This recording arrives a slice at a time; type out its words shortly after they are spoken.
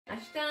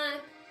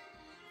Hashtag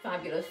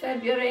Fabulous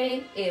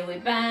February. Here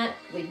we're back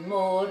with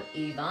more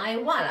Eva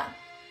Walla.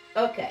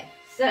 Okay,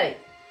 so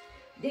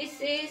this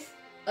is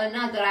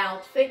another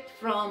outfit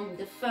from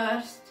the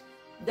first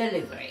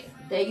delivery.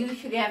 They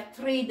usually have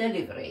 3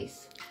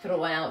 deliveries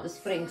throughout the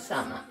spring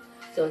summer.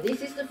 So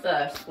this is the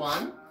first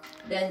one.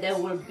 Then there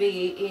will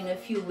be in a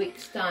few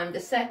weeks time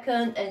the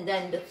second, and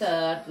then the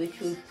third, which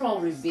will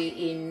probably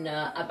be in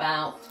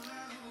about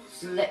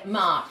late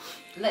March.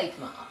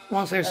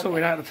 Once they've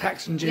sorted out the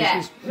tax and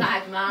duties. Yeah,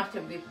 like March,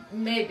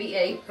 maybe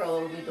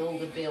April, with all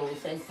the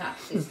bills and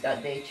taxes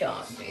that they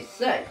charge us.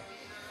 So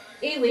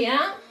here we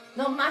are.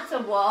 No matter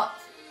what,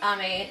 I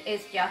mean,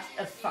 it's just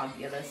a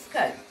fabulous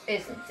coat,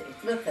 isn't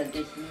it? Look at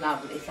this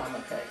lovely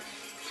summer coat.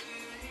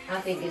 I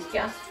think it's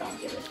just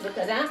fabulous. Look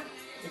at that.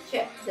 The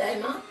check there,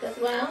 Mark, as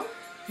well.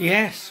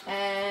 Yes.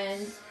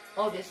 And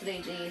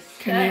obviously this.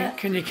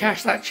 Can you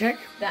cash that check?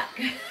 That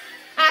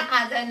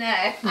I don't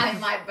know. I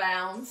might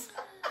bounce.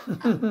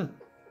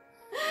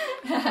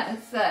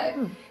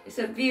 So it's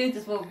a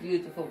beautiful,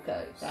 beautiful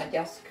coat. I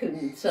just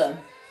couldn't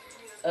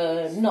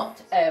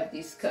not have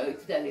this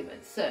coat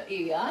delivered. So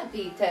here are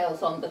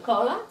details on the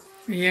collar.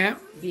 Yeah.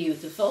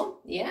 Beautiful.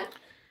 Yeah.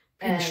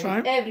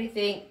 And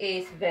everything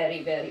is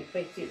very, very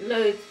pretty.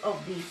 Loads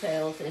of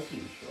details as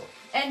usual.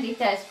 And it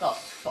has got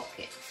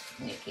pockets,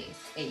 Nikki.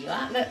 Here you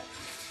are, look.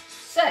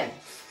 So,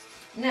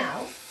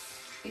 now,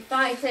 if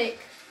I take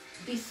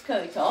this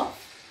coat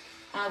off,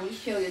 I will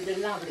show you the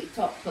lovely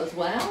top as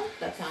well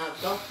that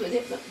I've got with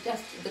it. But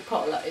just the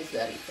collar is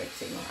very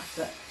pretty,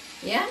 Martha.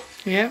 Yeah?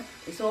 Yeah.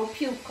 It's all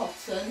pure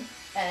cotton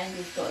and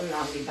it's got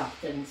lovely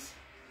buttons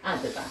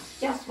at the back.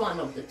 Just one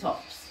of the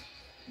tops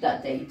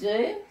that they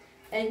do.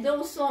 And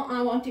also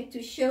I wanted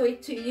to show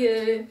it to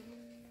you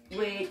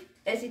with,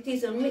 as it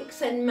is a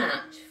mix and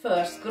match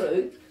first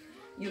group,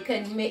 you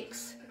can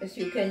mix, as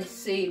you can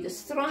see, the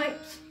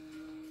stripes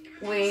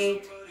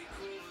with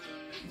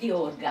the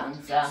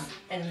organza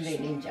and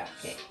linen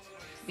jacket.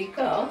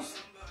 Because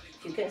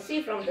you can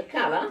see from the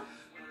colour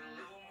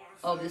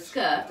of the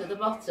skirt at the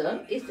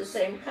bottom, it's the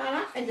same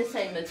colour and the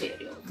same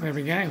material. There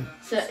we go.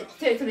 So it's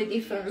totally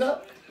different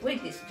look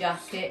with this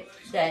jacket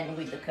than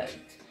with the coat.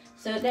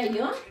 So there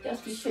you are,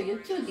 just to show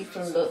you 2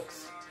 different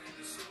looks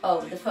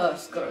of the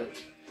first group.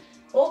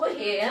 Over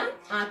here,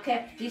 I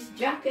kept this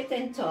jacket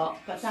and top,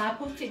 but I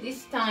put it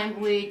this time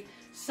with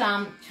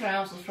some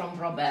trousers from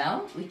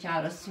Robel, which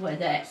are a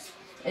suedette.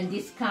 And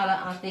this colour,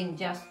 I think,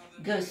 just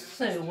goes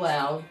so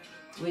well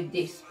with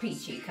this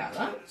peachy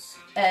colour.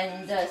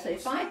 And so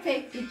if I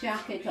take the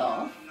jacket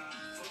off,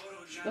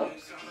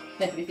 oops,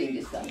 everything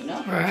is coming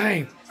off.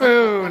 Right.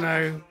 Oh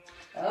no.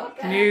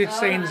 Okay. Nude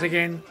scenes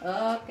again.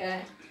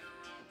 Okay.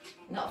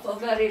 Not for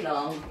very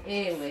long.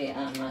 Here we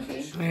are,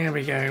 Maggie. There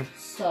we go.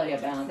 Sorry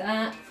about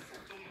that.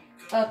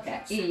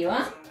 Okay, here you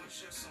are.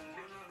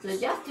 So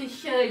just to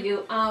show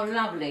you how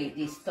lovely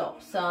these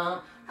tops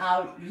are,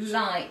 how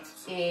light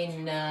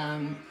in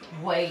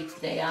weight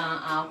they are,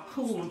 how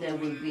cool they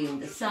will be in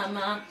the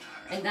summer.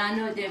 And I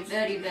know they're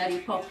very, very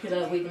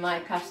popular with my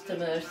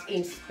customers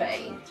in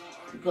Spain,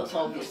 because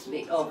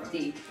obviously of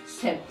the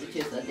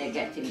temperatures that they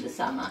get in the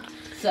summer.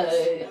 So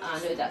I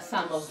know that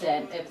some of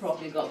them have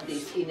probably got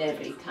this in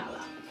every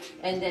colour.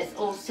 And there's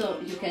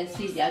also, you can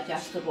see the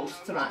adjustable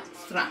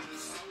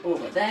straps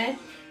over there,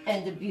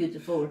 and the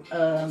beautiful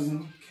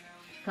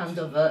kind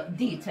of a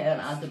detail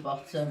at the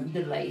bottom,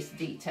 the lace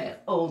detail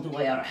all the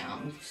way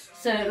around.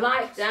 So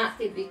like that,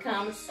 it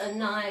becomes a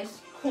nice,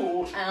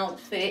 cool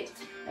outfit,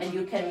 and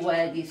you can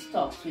wear these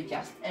tops with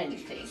just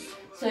anything.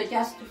 So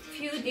just a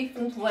few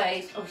different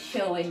ways of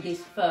showing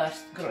this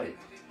first group.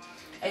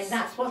 And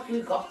that's what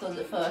we've got on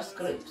the first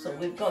group. So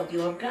we've got the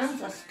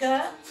organza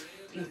skirt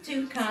in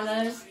 2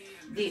 colours,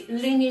 the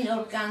linen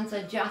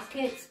organza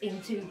jackets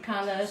in 2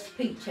 colours,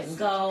 peach and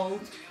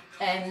gold,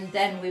 and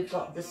then we've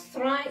got the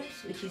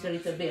stripes, which is a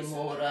little bit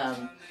more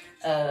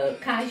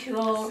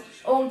casual.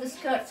 All the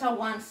skirts are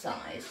one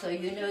size, so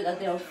you know that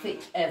they'll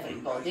fit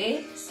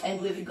everybody.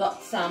 And we've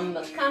got some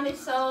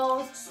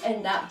camisoles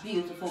and that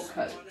beautiful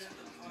coat.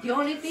 The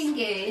only thing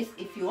is,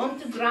 if you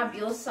want to grab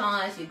your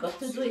size, you've got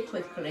to do it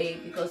quickly,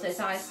 because as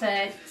I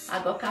said,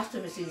 I've got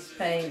customers in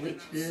Spain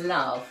which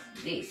love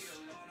this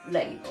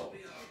label.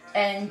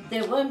 And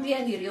there won't be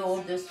any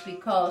reorders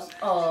because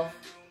of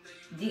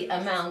the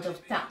amount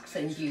of tax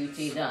and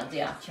duty that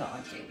they are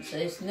charging. So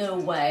there's no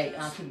way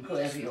I can go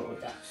every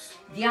order.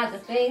 The other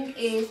thing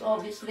is,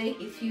 obviously,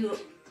 if you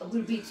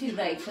will be too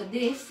late for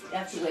this, you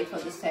have to wait for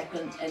the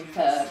second and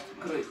third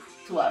group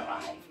to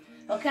arrive.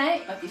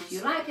 Okay, but if you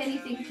like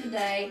anything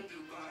today,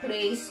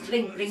 please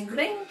bling, bling,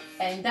 bling.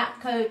 And that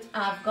coat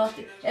I've got,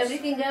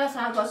 everything else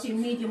I've got in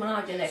medium,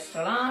 large and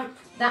extra large.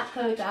 That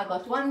coat I've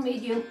got 1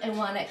 medium and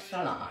 1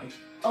 extra large.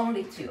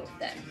 Only 2 of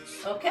them.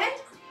 Okay,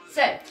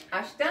 so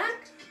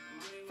hashtag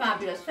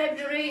Fabulous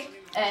February,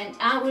 and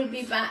I will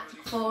be back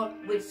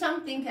with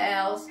something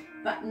else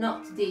but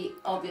not the,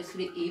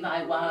 obviously,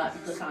 EY Walla,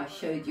 because I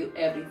showed you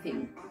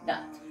everything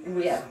that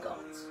we have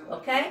got,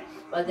 okay?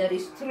 But there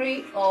is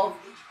 3 of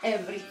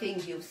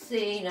everything you've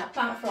seen,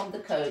 apart from the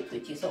coat,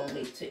 which is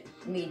only 2,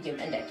 medium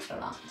and extra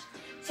large.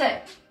 So,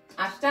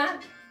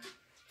 hashtag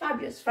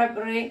Fabulous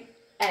February,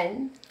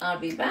 and I'll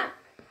be back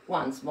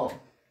once more.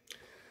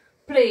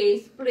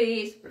 Please,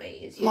 please,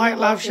 please. Like,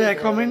 love, share,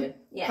 comment.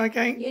 Yeah,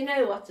 okay. You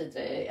know what to do,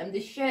 and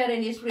the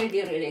sharing is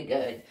really, really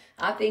good.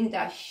 I think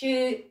that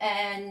Shu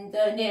and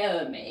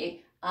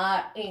Naomi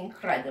are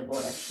incredible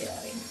at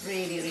sharing.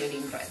 Really, really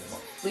incredible.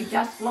 We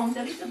just want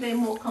a little bit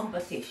more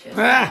competition.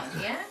 Yeah?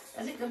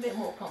 A little bit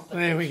more competition.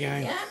 There we go.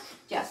 Yeah?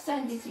 Just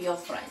send it to your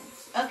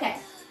friends. Okay,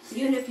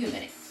 see you in a few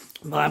minutes.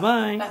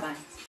 Bye-bye. Bye-bye.